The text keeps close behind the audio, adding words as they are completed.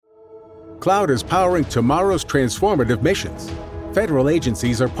Cloud is powering tomorrow's transformative missions. Federal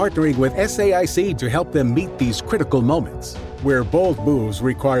agencies are partnering with SAIC to help them meet these critical moments, where bold moves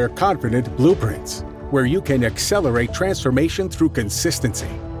require confident blueprints, where you can accelerate transformation through consistency,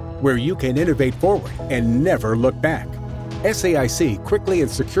 where you can innovate forward and never look back. SAIC quickly and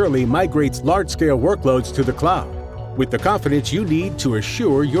securely migrates large-scale workloads to the cloud with the confidence you need to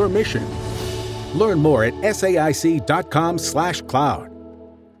assure your mission. Learn more at SAIC.com/cloud.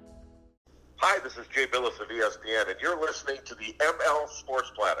 Hi, this is Jay Billis of ESPN, and you're listening to the ML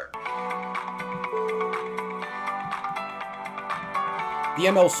Sports Platter. The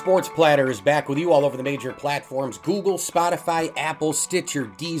ML Sports Platter is back with you all over the major platforms: Google, Spotify, Apple, Stitcher,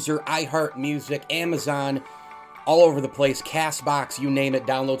 Deezer, iHeartMusic, Amazon, all over the place, CastBox, you name it.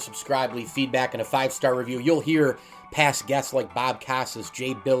 Download, subscribe, leave feedback, and a 5-star review. You'll hear past guests like Bob Costas,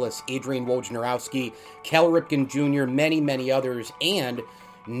 Jay Billis, Adrian Wojnarowski, Cal Ripken Jr., many, many others, and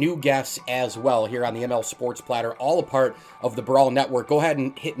new guests as well here on the ML Sports Platter, all a part of the Brawl Network. Go ahead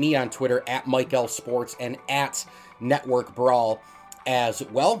and hit me on Twitter at Mike L Sports and at Network Brawl as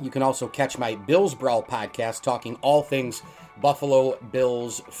well. You can also catch my Bills Brawl podcast talking all things Buffalo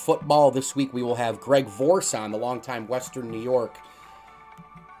Bills football. This week we will have Greg Vorse on, the longtime Western New York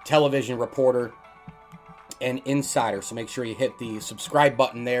television reporter and insider. So make sure you hit the subscribe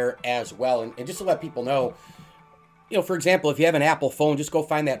button there as well. And just to let people know, for example, if you have an Apple phone, just go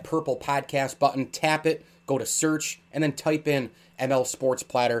find that purple podcast button, tap it, go to search, and then type in ML Sports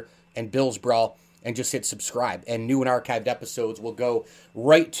Platter and Bills Brawl, and just hit subscribe. And new and archived episodes will go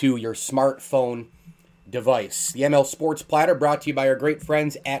right to your smartphone device. The ML Sports Platter brought to you by our great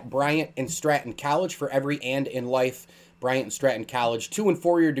friends at Bryant and Stratton College. For every and in life, Bryant and Stratton College. 2- and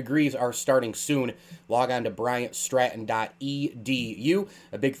 4-year degrees are starting soon. Log on to bryantstratton.edu.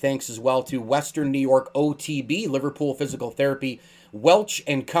 A big thanks as well to Western New York OTB, Liverpool Physical Therapy, Welch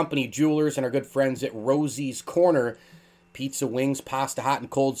and Company Jewelers, and our good friends at Rosie's Corner. Pizza, wings, pasta, hot and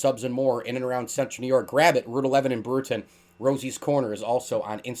cold, subs, and more in and around Central New York. Grab it, Route 11 in Brewerton. Rosie's Corner is also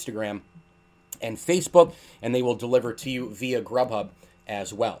on Instagram and Facebook, and they will deliver to you via Grubhub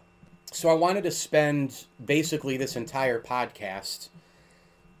as well. So I wanted to spend basically this entire podcast,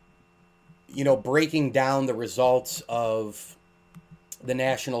 breaking down the results of the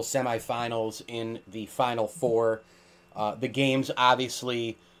national semifinals in the Final Four. The games,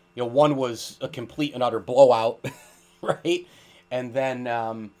 obviously, one was a complete and utter blowout, right? And then,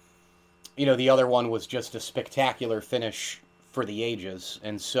 the other one was just a spectacular finish for the ages.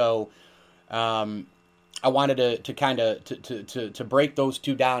 And so I wanted to kind of to break those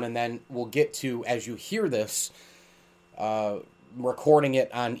two down, and then we'll get to, as you hear this, recording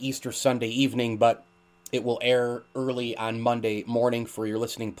it on Easter Sunday evening, but it will air early on Monday morning for your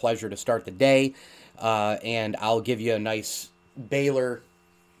listening pleasure to start the day, and I'll give you a nice Baylor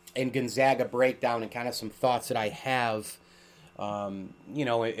and Gonzaga breakdown and kind of some thoughts that I have,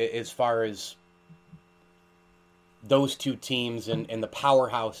 as far as those two teams and the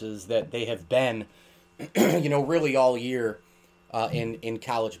powerhouses that they have been, really all year in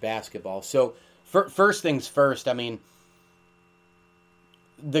college basketball. So first things first,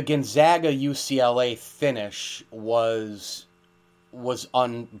 the Gonzaga UCLA finish was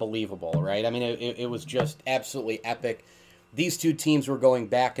unbelievable, right? It was just absolutely epic. These two teams were going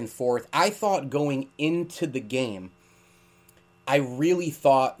back and forth. I thought going into the game, I really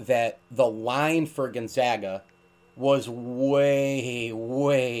thought that the line for Gonzaga was way,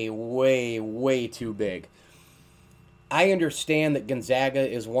 way, way, way too big. I understand that Gonzaga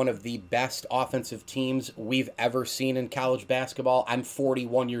is one of the best offensive teams we've ever seen in college basketball. I'm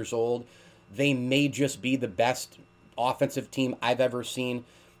 41 years old. They may just be the best offensive team I've ever seen.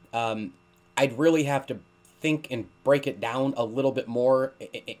 I'd really have to think and break it down a little bit more.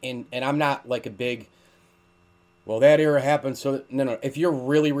 And I'm not like a big, well, that era happened. So no. If you're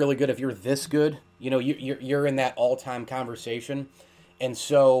really, really good, if you're this good, you're in that all-time conversation. And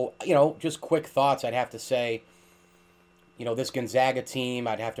so, just quick thoughts, I'd have to say, this Gonzaga team,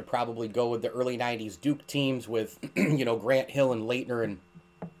 I'd have to probably go with the early 90s Duke teams with, Grant Hill and Leitner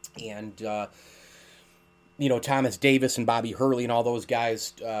and Thomas Davis and Bobby Hurley and all those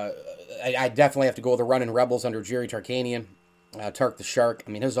guys. I definitely have to go with the Runnin' Rebels under Jerry Tarkanian, Tark the Shark.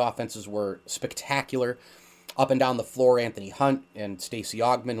 His offenses were spectacular. Up and down the floor, Anthony Hunt and Stacey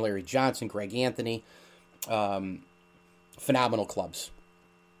Augmon, Larry Johnson, Greg Anthony. Phenomenal clubs.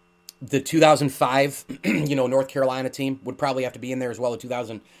 The 2005, North Carolina team would probably have to be in there as well. The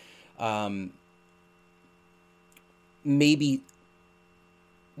 2000, maybe,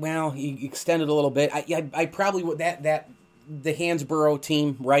 well, he extended a little bit. I probably would, that the Hansborough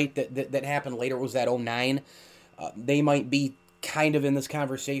team, right, that happened later, was that 09. They might be kind of in this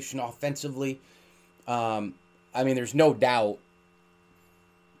conversation offensively. I mean, there's no doubt,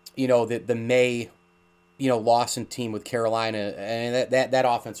 that the May, Lawson team with Carolina, and that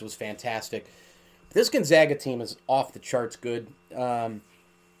offense was fantastic. This Gonzaga team is off the charts good.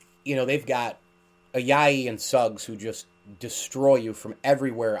 They've got Ayayi and Suggs who just destroy you from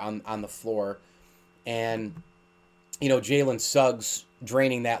everywhere on the floor. And, Jalen Suggs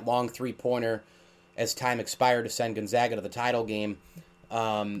draining that long three-pointer as time expired to send Gonzaga to the title game.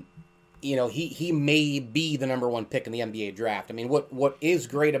 He may be the number one pick in the NBA draft. I mean, what is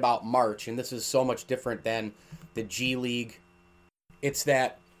great about March, and this is so much different than the G League, it's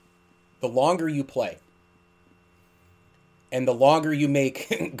that the longer you play and the longer you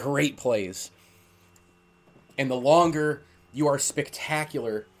make great plays and the longer you are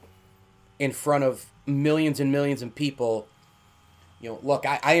spectacular in front of millions and millions of people, look,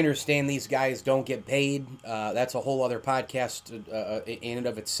 I understand these guys don't get paid. That's a whole other podcast in and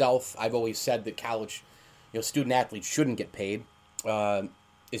of itself. I've always said that college, student athletes shouldn't get paid.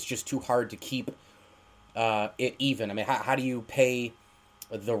 It's just too hard to keep it even. I mean, how do you pay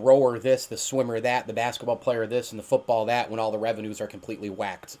the rower this, the swimmer that, the basketball player this, and the football that when all the revenues are completely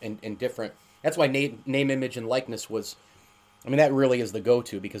whacked and different? That's why name, image, and likeness was, that really is the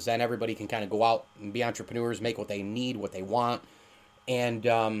go-to, because then everybody can kind of go out and be entrepreneurs, make what they need, what they want, and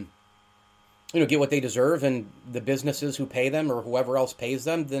get what they deserve, and the businesses who pay them or whoever else pays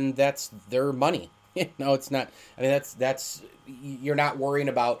them, then that's their money. No, it's not. I mean, that's you're not worrying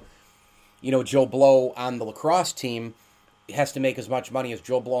about, Joe Blow on the lacrosse team has to make as much money as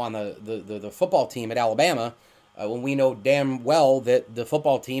Joe Blow on the football team at Alabama, when we know damn well that the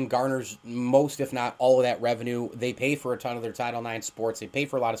football team garners most, if not all, of that revenue. They pay for a ton of their Title IX sports. They pay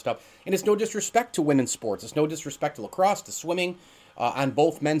for a lot of stuff. And it's no disrespect to women's sports. It's no disrespect to lacrosse, to swimming, on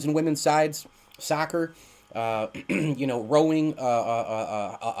both men's and women's sides, soccer, rowing,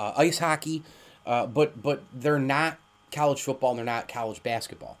 ice hockey. But they're not college football and they're not college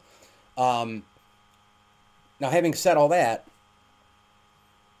basketball. Now, having said all that,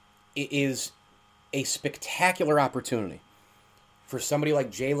 it is a spectacular opportunity for somebody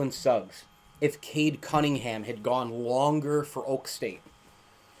like Jalen Suggs if Cade Cunningham had gone longer for Oak State.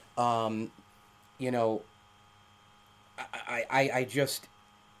 I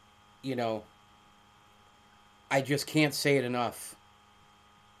just can't say it enough.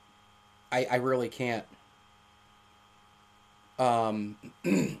 I really can't. Playing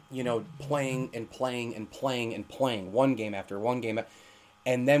and playing and playing and playing one game after one game.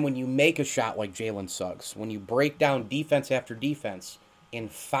 And then when you make a shot like Jalen Suggs, when you break down defense after defense in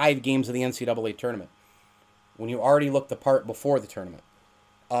 5 games of the NCAA tournament, when you already looked the part before the tournament,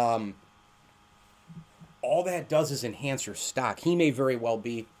 all that does is enhance your stock. He may very well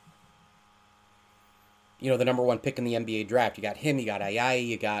be, the number one pick in the NBA draft. You got him, you got Ayayi,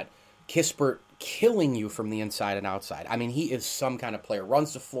 you got Kispert killing you from the inside and outside. I mean, he is some kind of player.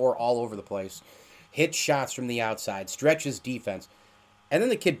 Runs the floor all over the place, hits shots from the outside, stretches defense. And then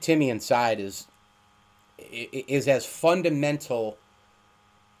the kid Timmy inside is as fundamental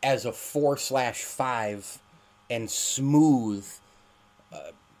as a 4/5 and smooth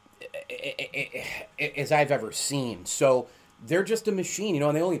as I've ever seen. So they're just a machine,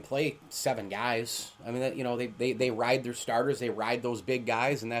 and they only play 7 guys. I mean, they ride their starters, they ride those big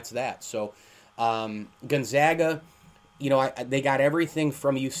guys, and that's that. So Gonzaga, they got everything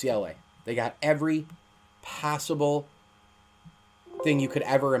from UCLA. They got every possible thing you could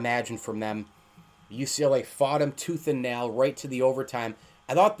ever imagine from them. UCLA fought him tooth and nail right to the overtime.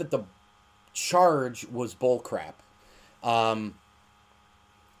 I thought that the charge was bullcrap. I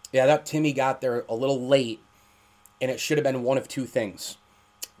thought Timmy got there a little late, and it should have been one of two things.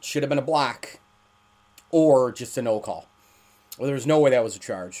 It should have been a block or just a no call. Well, there was no way that was a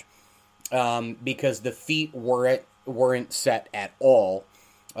charge, because the feet weren't set at all.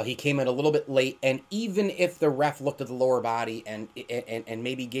 He came in a little bit late, and even if the ref looked at the lower body and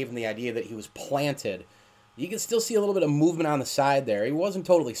maybe gave him the idea that he was planted, you can still see a little bit of movement on the side there. He wasn't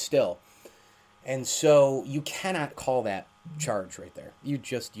totally still. And so you cannot call that charge right there. You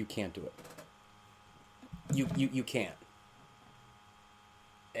can't do it. You can't.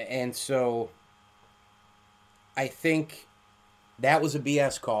 And so I think that was a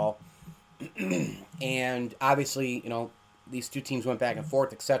BS call. And obviously, these two teams went back and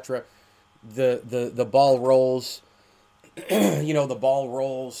forth, etc. The ball rolls, the ball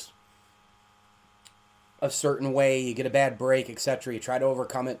rolls a certain way. You get a bad break, etc. You try to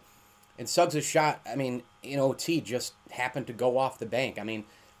overcome it. And Suggs' shot, in OT just happened to go off the bank.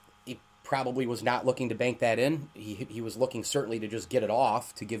 He probably was not looking to bank that in. He was looking certainly to just get it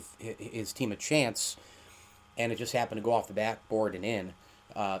off, to give his team a chance. and it just happened to go off the backboard and in.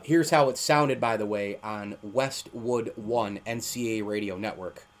 Here's how it sounded, by the way, on Westwood One NCAA Radio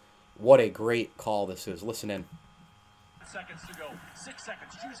Network. What a great call this is. Listen in. Seconds to go. 6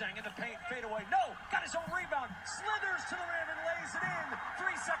 seconds. Juzang in the paint. Fade away. No. Got his own rebound. Slithers to the rim and lays it in.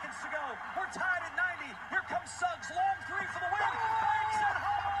 3 seconds to go. We're tied at 90. Here comes Suggs. Long three for the win. Banks it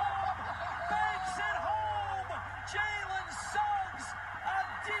home. Banks it home. Jalen Suggs. A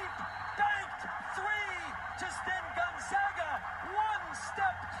deep banked three to send Gonzaga one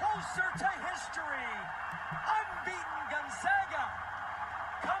step closer to history. Unbeaten Gonzaga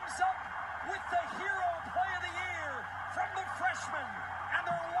comes up with the hero play of the year from the freshman, and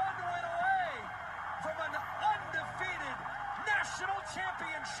they're one win away from an undefeated national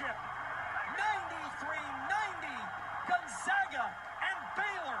championship. 93-90, Gonzaga and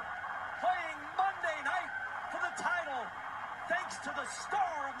Baylor playing Monday night for the title. Thanks to the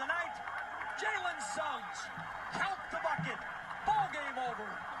star of the night, Jalen Suggs. Count the bucket. Ball game over.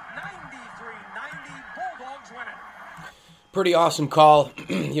 93-90, Bulldogs win it. Pretty awesome call.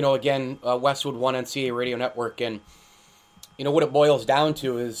 Again, Westwood One NCAA Radio Network, and what it boils down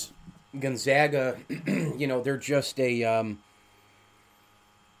to is Gonzaga. They're just a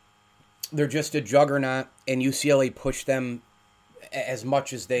juggernaut, and UCLA pushed them as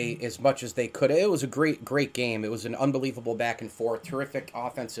much as they could. It was a great game. It was an unbelievable back and forth, terrific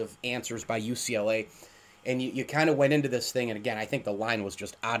offensive answers by UCLA, and you kind of went into this thing. And again, I think the line was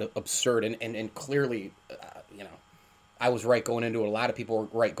just absurd, and clearly, I was right going into it. A lot of people were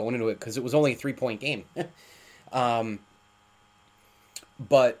right going into it because it was only a 3-point game.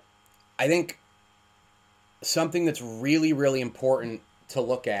 But I think something that's really, really important to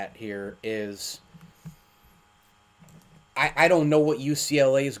look at here is I don't know what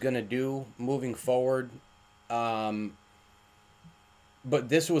UCLA is going to do moving forward. But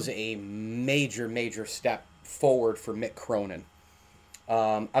this was a major, major step forward for Mick Cronin.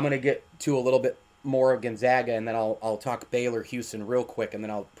 I'm going to get to a little bit more of Gonzaga, and then I'll talk Baylor, Houston real quick, and then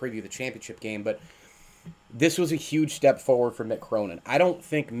I'll preview the championship game. But this was a huge step forward for Mick Cronin. I don't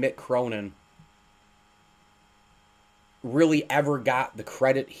think Mick Cronin really ever got the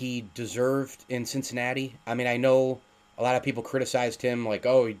credit he deserved in Cincinnati. I mean, I know a lot of people criticized him, like,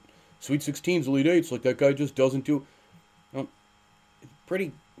 oh, Sweet 16s, Elite Eights, like that guy just doesn't do.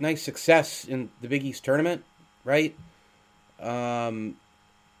 Pretty nice success in the Big East tournament, right? And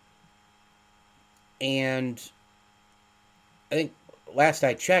I think last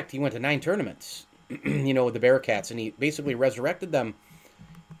I checked, he went to 9 tournaments, with the Bearcats, and he basically resurrected them.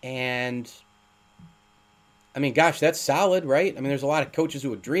 And, I mean, gosh, that's solid, right? I mean, there's a lot of coaches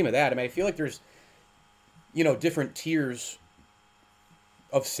who would dream of that. I mean, I feel like there's, different tiers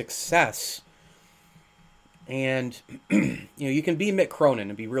of success. And, you can be Mick Cronin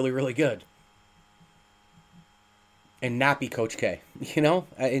and be really, really good. And not be Coach K,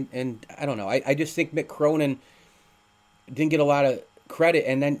 And I don't know. I just think Mick Cronin didn't get a lot of credit.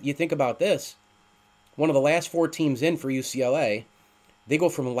 And then you think about this. One of the last 4 teams in for UCLA, they go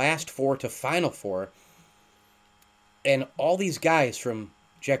from last 4 to Final 4. And all these guys from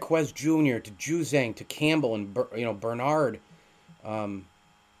Jaquez Jr. to Juzang to Campbell and, Bernard. And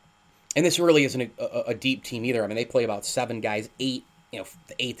this really isn't a deep team either. I mean, they play about 7 guys, 8. The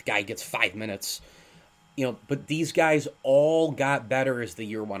 8th guy gets 5 minutes. But these guys all got better as the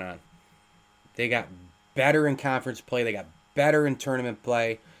year went on. They got better in conference play. They got better in tournament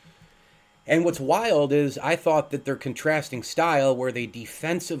play. And what's wild is I thought that their contrasting style, where they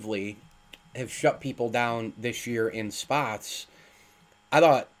defensively have shut people down this year in spots, I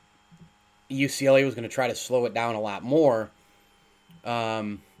thought UCLA was going to try to slow it down a lot more.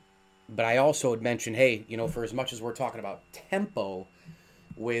 But I also had mentioned, hey, for as much as we're talking about tempo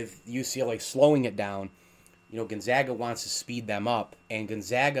with UCLA slowing it down, Gonzaga wants to speed them up, and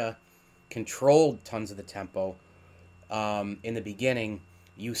Gonzaga controlled tons of the tempo in the beginning.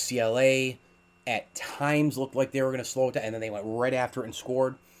 UCLA at times looked like they were going to slow it down, and then they went right after it and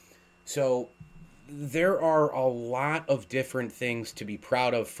scored. So there are a lot of different things to be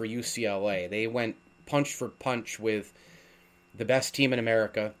proud of for UCLA. They went punch for punch with the best team in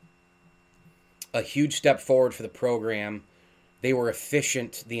America, a huge step forward for the program. They were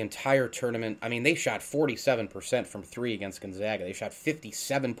efficient the entire tournament. I mean, they shot 47% from 3 against Gonzaga. They shot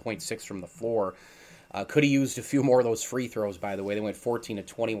 57.6 from the floor. Could have used a few more of those free throws, by the way. They went 14 to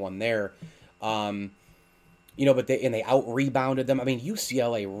 21 there. But they out-rebounded them. I mean,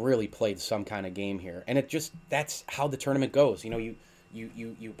 UCLA really played some kind of game here. And that's how the tournament goes. You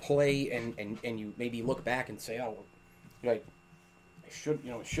play and you maybe look back and say, oh, I should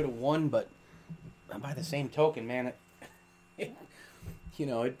have won, but by the same token, man,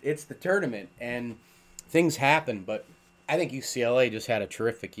 it's the tournament. And things happen, but I think UCLA just had a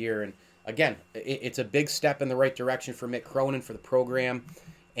terrific year. And again, it's a big step in the right direction for Mick Cronin, for the program.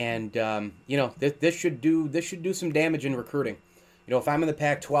 And, this should do some damage in recruiting. If I'm in the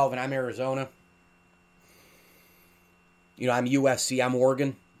Pac-12 and I'm Arizona, I'm USC, I'm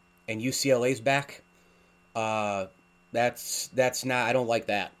Oregon, and UCLA's back. That's not, I don't like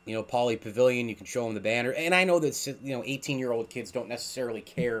that. Pauley Pavilion, you can show them the banner. And I know that, 18-year-old kids don't necessarily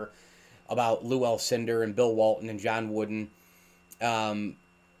care about Lou Alcindor and Bill Walton and John Wooden. But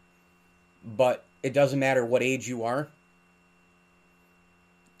it doesn't matter what age you are.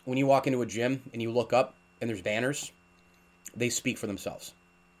 When you walk into a gym and you look up and there's banners, they speak for themselves.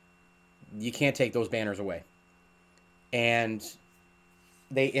 You can't take those banners away. And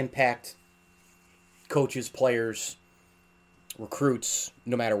they impact coaches, players, recruits,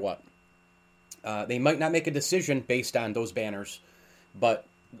 no matter what. They might not make a decision based on those banners, but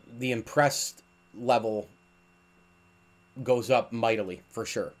the impressed level goes up mightily, for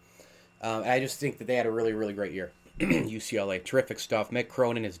sure. And I just think that they had a really, really great year. UCLA, terrific stuff. Mick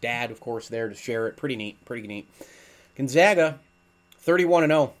Cronin, his dad, of course, there to share it. Pretty neat. Gonzaga,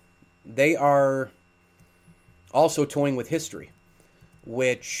 31-0. They are also toying with history,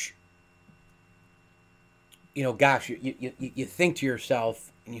 which, gosh, you think to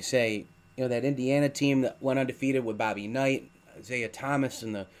yourself and you say, that Indiana team that went undefeated with Bobby Knight, Isaiah Thomas,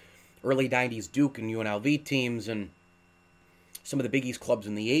 and the early 90s Duke and UNLV teams, and some of the Big East clubs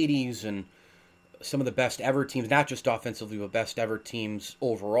in the 80s, and some of the best ever teams, not just offensively, but best ever teams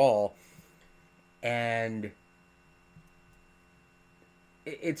overall. And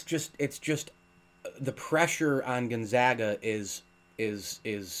it's just the pressure on Gonzaga is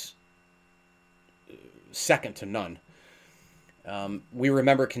second to none. We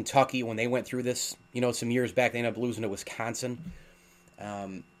remember Kentucky when they went through this, some years back. They ended up losing to Wisconsin.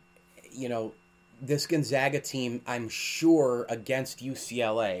 This Gonzaga team, I'm sure, against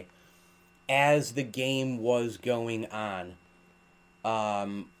UCLA, as the game was going on,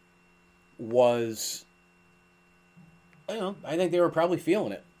 was, I think they were probably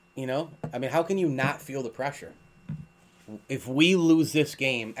feeling it, how can you not feel the pressure? If we lose this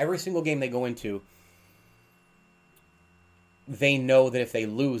game, every single game they go into, they know that if they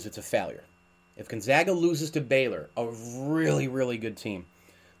lose, it's a failure. If Gonzaga loses to Baylor, a really, really good team,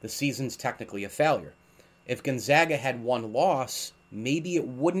 the season's technically a failure. If Gonzaga had one loss, maybe it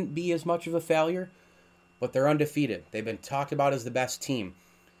wouldn't be as much of a failure, but they're undefeated. They've been talked about as the best team.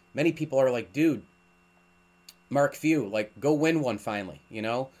 Many people are like, dude, Mark Few, go win one finally,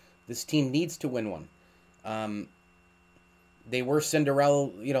 This team needs to win one. They were Cinderella,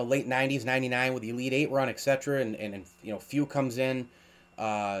 late 90s, 99 with the Elite Eight run, etc. And Few comes in,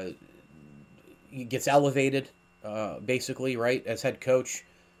 he gets elevated, basically, right, as head coach,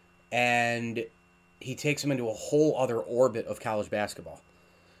 and he takes them into a whole other orbit of college basketball.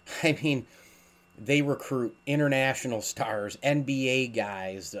 I mean, they recruit international stars, NBA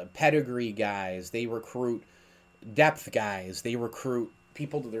guys, pedigree guys. They recruit depth guys. They recruit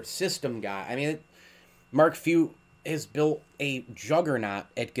people to their system guy. I mean, Mark Few has built a juggernaut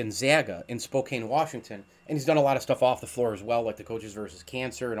at Gonzaga in Spokane, Washington, and he's done a lot of stuff off the floor as well, like the Coaches versus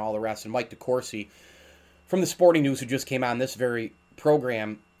Cancer and all the rest. And Mike DeCourcy from the Sporting News, who just came on this very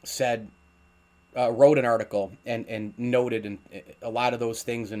program, wrote an article and noted a lot of those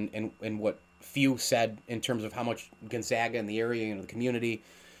things and what Few said in terms of how much Gonzaga and the area and the community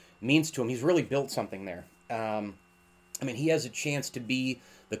means to him. He's really built something there. He has a chance to be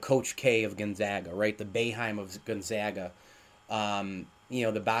the Coach K of Gonzaga, right? The Boeheim of Gonzaga,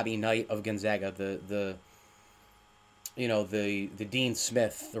 the Bobby Knight of Gonzaga, the Dean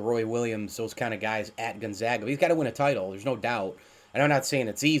Smith, the Roy Williams, those kind of guys at Gonzaga. He's got to win a title. There's no doubt. And I'm not saying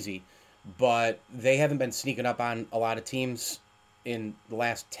it's easy, but they haven't been sneaking up on a lot of teams in the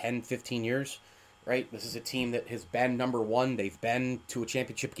last 10, 15 years, right? This is a team that has been number one. They've been to a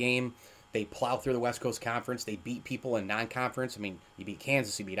championship game. They plow through the West Coast Conference. They beat people in non-conference. You beat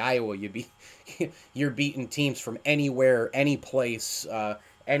Kansas, you beat Iowa, you're beating teams from anywhere, any place,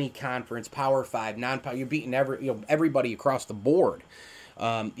 any conference, Power 5, non-power. You're beating everybody across the board.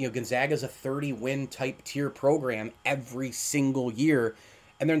 Gonzaga's a 30-win type tier program every single year,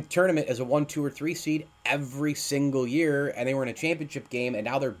 and they're in the tournament as a 1, 2, or 3 seed every single year, and they were in a championship game, and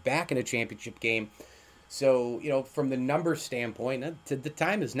now they're back in a championship game. So, from the numbers standpoint, the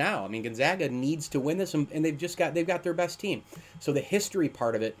time is now. Gonzaga needs to win this, and they've got their best team. So the history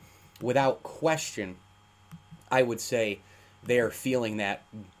part of it, without question, I would say they are feeling that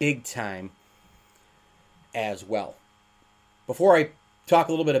big time as well. Before I talk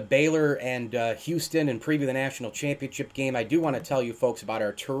a little bit of Baylor and Houston and preview the national championship game, I do want to tell you folks about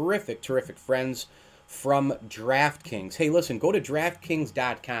our terrific, terrific friends from DraftKings. Hey, listen, go to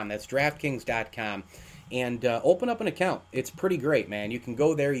DraftKings.com. That's DraftKings.com. And open up an account. It's pretty great, man. You can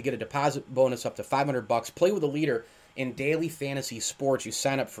go there. You get a deposit bonus up to $500. Play with a leader in daily fantasy sports. You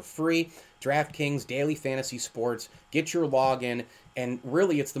sign up for free. DraftKings Daily Fantasy Sports. Get your login. And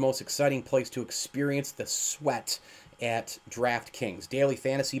really, it's the most exciting place to experience the sweat at DraftKings. Daily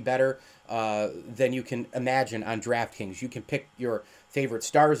fantasy better than you can imagine on DraftKings. You can pick your favorite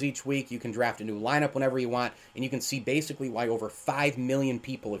stars each week. You can draft a new lineup whenever you want. And you can see basically why over 5 million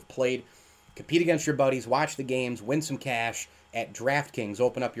people have played. Compete against your buddies, watch the games, win some cash at DraftKings.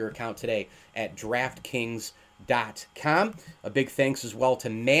 Open up your account today at DraftKings.com. A big thanks as well to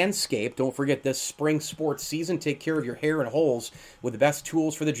Manscaped. Don't forget this spring sports season. Take care of your hair and holes with the best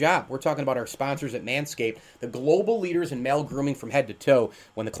tools for the job. We're talking about our sponsors at Manscaped, the global leaders in male grooming from head to toe.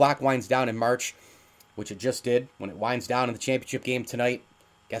 When the clock winds down in March, which it just did, when it winds down in the championship game tonight,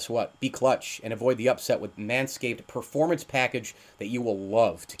 guess what? Be clutch and avoid the upset with Manscaped Performance Package that you will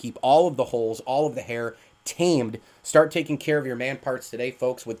love to keep all of the holes, all of the hair tamed. Start taking care of your man parts today,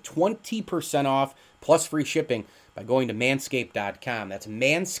 folks, with 20% off plus free shipping by going to manscaped.com. That's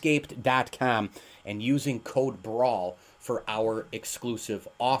manscaped.com and using code BRAWL for our exclusive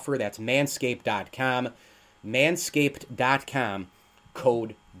offer. That's manscaped.com. Manscaped.com,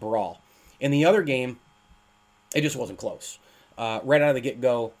 code BRAWL. In the other game, it just wasn't close. Right out of the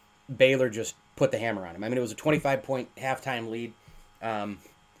get-go, Baylor just put the hammer on him. I mean, it was a 25-point halftime lead.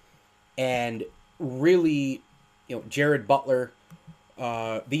 And really, Jared Butler,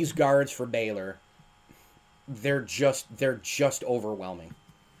 these guards for Baylor, they're just overwhelming.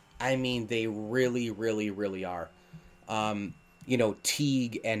 I mean, they really, really, really are.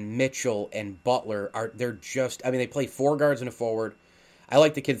 Teague and Mitchell and Butler they play 4 guards and a forward. I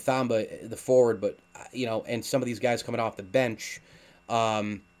like the kid Thamba, the forward, but, and some of these guys coming off the bench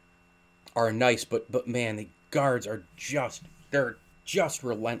are nice, but man, the guards are just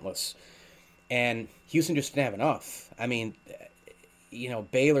relentless. And Houston just didn't have enough. I mean,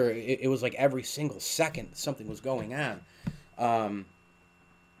 Baylor, it was like every single second something was going on.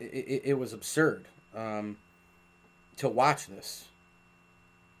 It was absurd to watch this.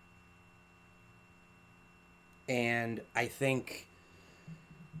 And I think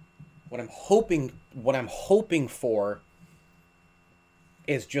what I'm hoping for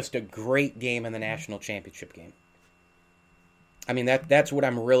is just a great game in the national championship game. I mean, that's what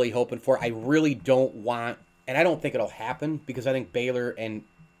I'm really hoping for. I really don't want, and I don't think it'll happen, because I think Baylor and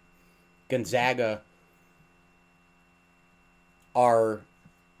Gonzaga are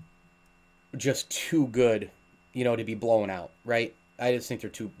just too good, to be blown out, right? I just think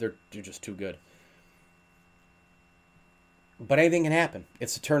they're just too good. But anything can happen.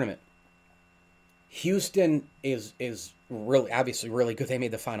 It's a tournament. Houston is really, obviously really good. They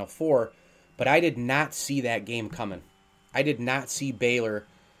made the Final Four, but I did not see that game coming. I did not see Baylor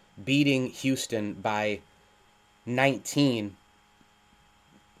beating Houston by 19.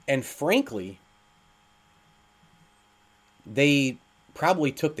 And frankly, they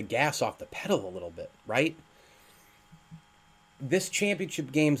probably took the gas off the pedal a little bit, right? This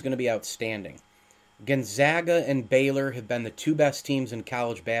championship game is going to be outstanding. Gonzaga and Baylor have been the 2 best teams in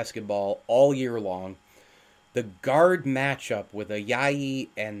college basketball all year long. The guard matchup with Ayayi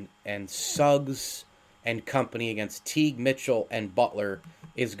and Suggs and company against Teague, Mitchell, and Butler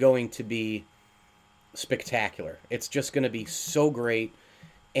is going to be spectacular. It's just going to be so great.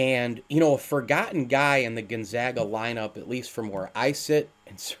 And, a forgotten guy in the Gonzaga lineup, at least from where I sit,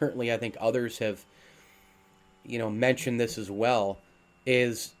 and certainly I think others have, mentioned this as well,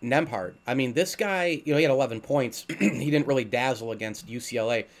 is Nembhard. I mean, this guy, he had 11 points. He didn't really dazzle against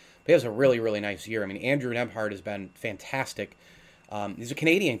UCLA, but he has a really, really nice year. I mean, Andrew Nembhard has been fantastic. He's a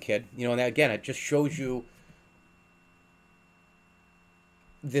Canadian kid, and that, again, it just shows you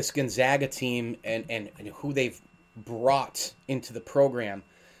this Gonzaga team and who they've brought into the program.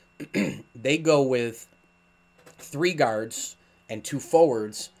 They go with 3 guards and 2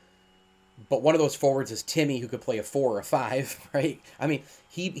 forwards, but one of those forwards is Timmy, who could play a 4 or a 5, right? I mean,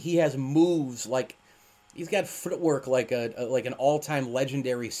 he has moves like, he's got footwork like an all-time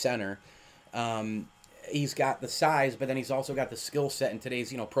legendary center. He's got the size, but then he's also got the skill set in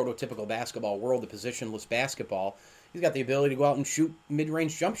today's, prototypical basketball world, the positionless basketball. He's got the ability to go out and shoot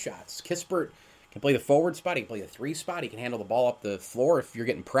mid-range jump shots. Kispert can play the forward spot. He can play the 3 spot. He can handle the ball up the floor if you're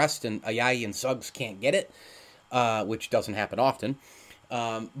getting pressed and Ayayi and Suggs can't get it, which doesn't happen often.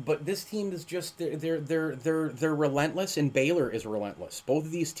 But this team is just, they're relentless, and Baylor is relentless. Both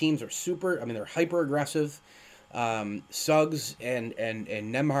of these teams are they're hyper aggressive. Suggs and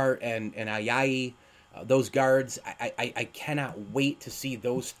Nembhard and Ayayi, those guards, I cannot wait to see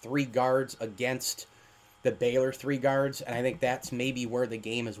those 3 guards against the Baylor three guards, and I think that's maybe where the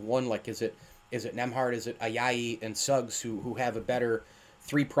game is won. Like, is it Nembhard, is it Ayayi, and Suggs who have a better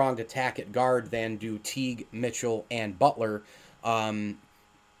three-pronged attack at guard than do Teague, Mitchell, and Butler. I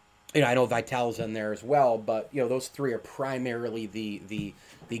know Vitale's in there as well, but those three are primarily the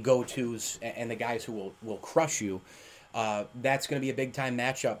go-tos and the guys who will crush you. That's going to be a big-time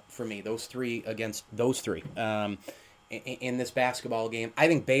matchup for me, those three against those three. In this basketball game, I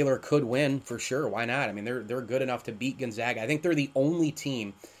think Baylor could win for sure. Why not? I mean, they're good enough to beat Gonzaga. I think they're the only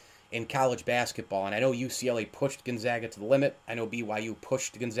team in college basketball, and I know UCLA pushed Gonzaga to the limit. I know BYU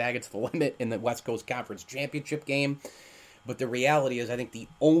pushed Gonzaga to the limit in the West Coast Conference Championship game. But the reality is, I think the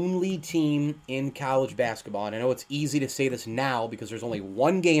only team in college basketball, and I know it's easy to say this now because there's only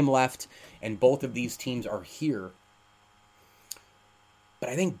one game left, and both of these teams are here. But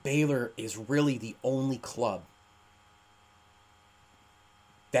I think Baylor is really the only club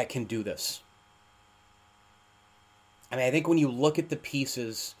that can do this. I mean, I think when you look at the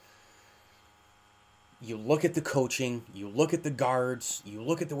pieces, you look at the coaching, you look at the guards, you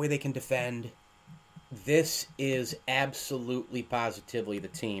look at the way they can defend, this is absolutely positively the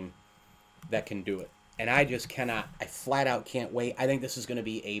team that can do it. And I just cannot, I flat out can't wait. I think this is going to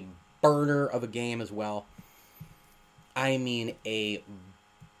be a burner of a game as well. I mean, a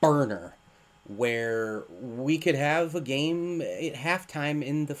burner where we could have a game at halftime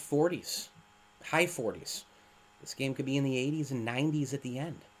in the 40s, high 40s. This game could be in the 80s and 90s at the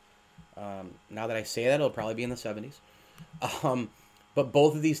end. Now that I say that, it'll probably be in the 70s. But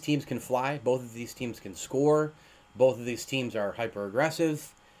both of these teams can fly. Both of these teams can score. Both of these teams are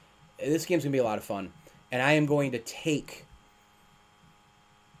hyper-aggressive. This game's going to be a lot of fun. And I am going to take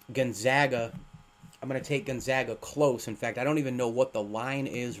Gonzaga. I'm going to take Gonzaga close. In fact, I don't even know what the line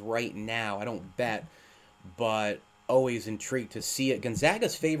is right now. I don't bet, but always intrigued to see it.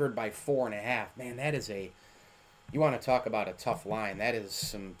 Gonzaga's favored by 4.5. Man, that is you want to talk about a tough line. That is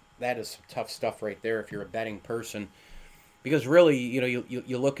some tough stuff right there if you're a betting person. Because really,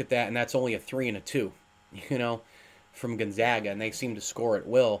 you look at that, and that's only a 3 and a 2, from Gonzaga, and they seem to score at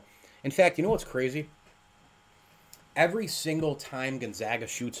will. In fact, you know what's crazy? Every single time Gonzaga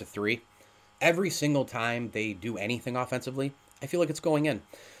shoots a 3, every single time they do anything offensively, I feel like it's going in.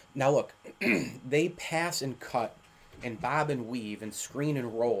 Now look, they pass and cut, and bob and weave, and screen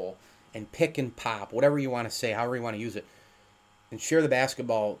and roll, and pick and pop, whatever you want to say, however you want to use it, and share the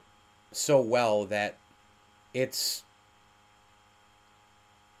basketball so well that it's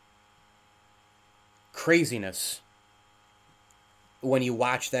craziness when you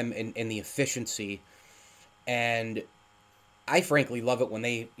watch them in the efficiency. And I frankly love it when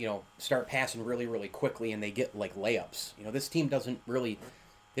they, start passing really, really quickly and they get like layups. This team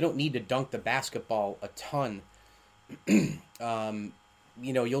they don't need to dunk the basketball a ton.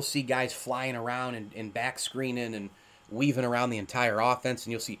 You'll see guys flying around and back screening and weaving around the entire offense,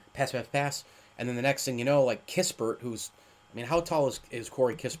 and you'll see pass, and then the next thing you know, like Kispert, how tall is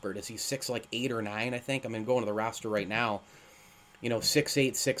Corey Kispert? Is he 6'8" or 9? I think. I'm going to the roster right now.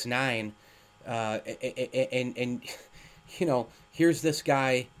 6'8", 6'9", and here's this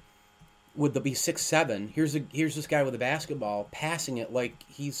guy with the 6'7". Here's this guy with a basketball passing it like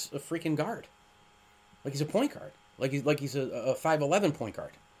he's a freaking guard, like he's a point guard, like he's a 5'11" point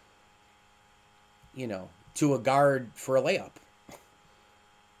guard. To a guard for a layup.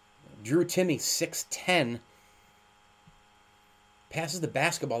 Drew Timme, 6'10", passes the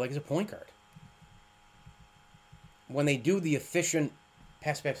basketball like he's a point guard. When they do the efficient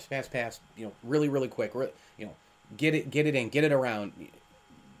pass, really, really quick, get it in, get it around,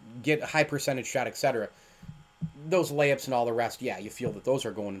 get a high percentage shot, etc. Those layups and all the rest, yeah, you feel that those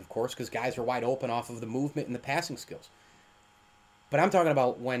are going in, of course, because guys are wide open off of the movement and the passing skills. But I'm talking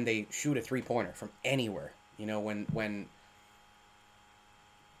about when they shoot a three-pointer from anywhere. When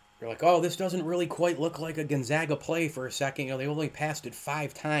you're like, oh, this doesn't really quite look like a Gonzaga play for a second. They only passed it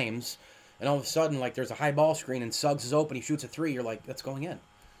 5 times. And all of a sudden, like, there's a high ball screen and Suggs is open. He shoots a 3. You're like, that's going in.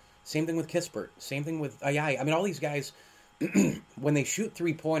 Same thing with Kispert. Same thing with Ayayi. All these guys, when they shoot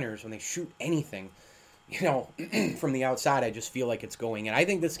three-pointers, when they shoot anything, from the outside, I just feel like it's going in. I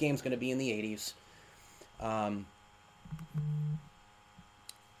think this game's going to be in the 80s.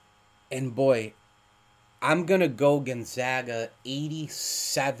 And boy, I'm going to go Gonzaga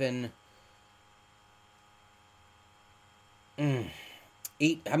 87. I'm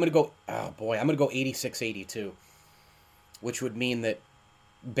going to go 86-82, which would mean that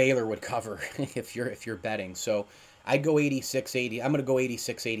Baylor would cover if you're betting. So I'd go 86-80. I'm going to go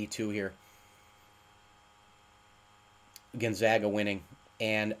 86-82 here. Gonzaga winning,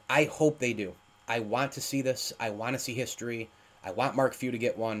 and I hope they do. I want to see this. I want to see history. I want Mark Few to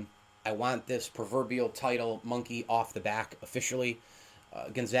get one. I want this proverbial title monkey off the back officially.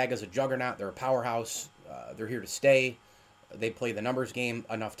 Gonzaga's a juggernaut. They're a powerhouse. They're here to stay. They play the numbers game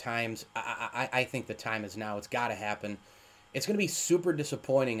enough times. I think the time is now. It's got to happen. It's going to be super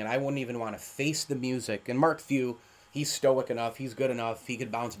disappointing, and I wouldn't even want to face the music. And Mark Few, he's stoic enough. He's good enough. He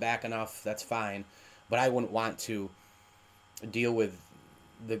could bounce back enough. That's fine. But I wouldn't want to deal with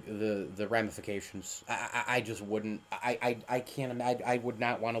the ramifications. I just wouldn't. I can't imagine. I would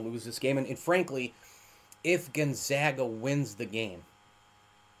not want to lose this game. And frankly, if Gonzaga wins the game,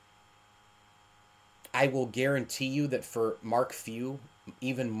 I will guarantee you that for Mark Few,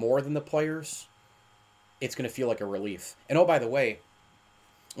 even more than the players, it's going to feel like a relief. And oh, by the way,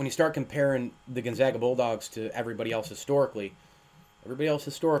 when you start comparing the Gonzaga Bulldogs to everybody else historically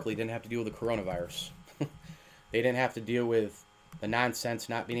didn't have to deal with the coronavirus. They didn't have to deal with the nonsense,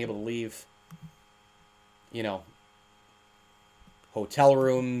 not being able to leave, hotel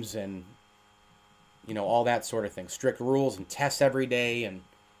rooms and, all that sort of thing. Strict rules and tests every day. And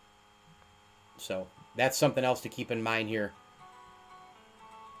so that's something else to keep in mind here.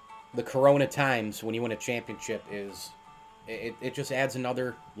 The corona times when you win a championship it just adds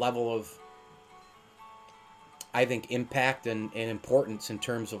another level of, I think, impact and importance in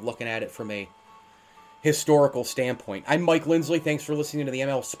terms of looking at it from a historical standpoint. I'm Mike Lindsley. Thanks for listening to the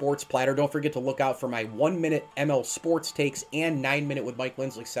ML Sports Platter. Don't forget to look out for my 1-minute ML Sports takes and 9-minute with Mike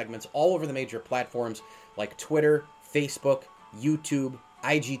Lindsley segments all over the major platforms like Twitter, Facebook, YouTube,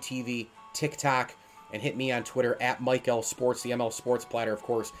 IGTV, TikTok, and hit me on Twitter at Mike L Sports. The ML Sports Platter, of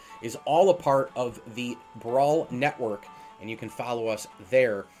course, is all a part of the Brawl Network, and you can follow us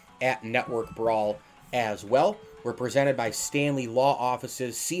there at Network Brawl as well. We're presented by Stanley Law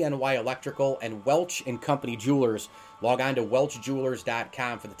Offices, CNY Electrical, and Welch & Company Jewelers. Log on to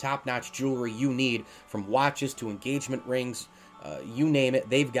welchjewelers.com for the top-notch jewelry you need, from watches to engagement rings, you name it,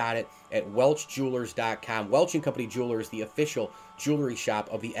 they've got it at welchjewelers.com. Welch & Company Jewelers, the official jewelry shop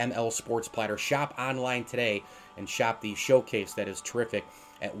of the ML Sports Platter. Shop online today and shop the showcase that is terrific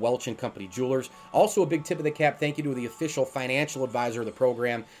at Welch & Company Jewelers. Also, a big tip of the cap thank you to the official financial advisor of the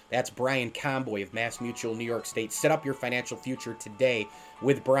program. That's Brian Comboy of Mass Mutual New York State. Set up your financial future today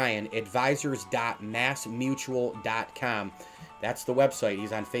with Brian. Advisors.massmutual.com. That's the website.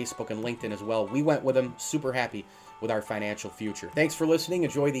 He's on Facebook and LinkedIn as well. We went with him. Super happy with our financial future. Thanks for listening.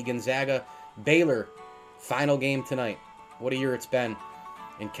 Enjoy the Gonzaga-Baylor final game tonight. What a year it's been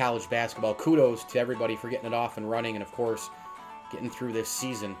in college basketball. Kudos to everybody for getting it off and running, and of course, getting through this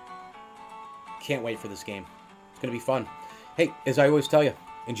season. Can't wait for this game. It's going to be fun. Hey, as I always tell you,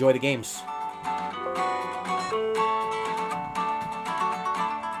 enjoy the games.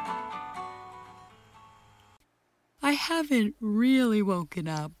 I haven't really woken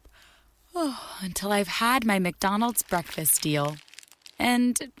up until I've had my McDonald's breakfast deal.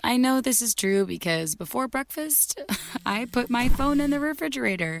 And I know this is true because before breakfast, I put my phone in the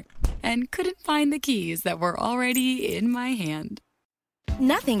refrigerator and couldn't find the keys that were already in my hand.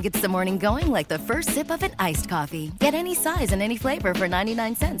 Nothing gets the morning going like the first sip of an iced coffee. Get any size and any flavor for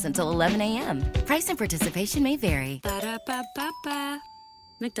 99 cents until 11 a.m. Price and participation may vary. Ba-da-ba-ba-ba.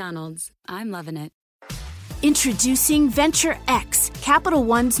 McDonald's. I'm loving it. Introducing Venture X, Capital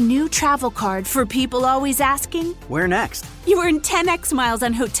One's new travel card for people always asking, where next? You earn 10x miles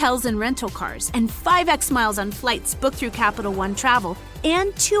on hotels and rental cars, and 5x miles on flights booked through Capital One Travel,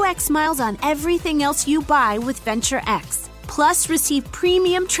 and 2x miles on everything else you buy with Venture X. Plus, receive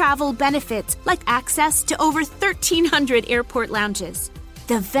premium travel benefits like access to over 1,300 airport lounges.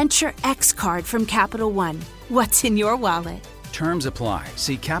 The Venture X card from Capital One. What's in your wallet? Terms apply.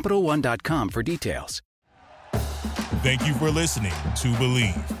 See CapitalOne.com for details. Thank you for listening to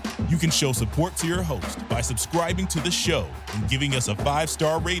Believe. You can show support to your host by subscribing to the show and giving us a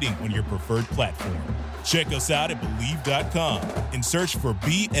 5-star rating on your preferred platform. Check us out at Believe.com and search for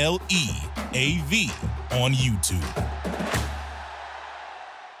BLEAV on YouTube.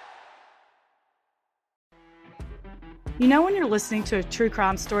 You know when you're listening to a true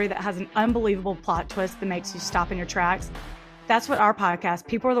crime story that has an unbelievable plot twist that makes you stop in your tracks? That's what our podcast,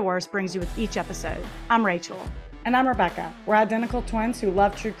 People Are the Worst, brings you with each episode. I'm Rachel. And I'm Rebecca. We're identical twins who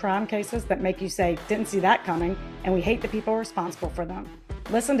love true crime cases that make you say, didn't see that coming, and we hate the people responsible for them.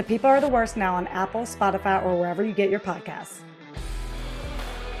 Listen to People Are the Worst now on Apple, Spotify, or wherever you get your podcasts.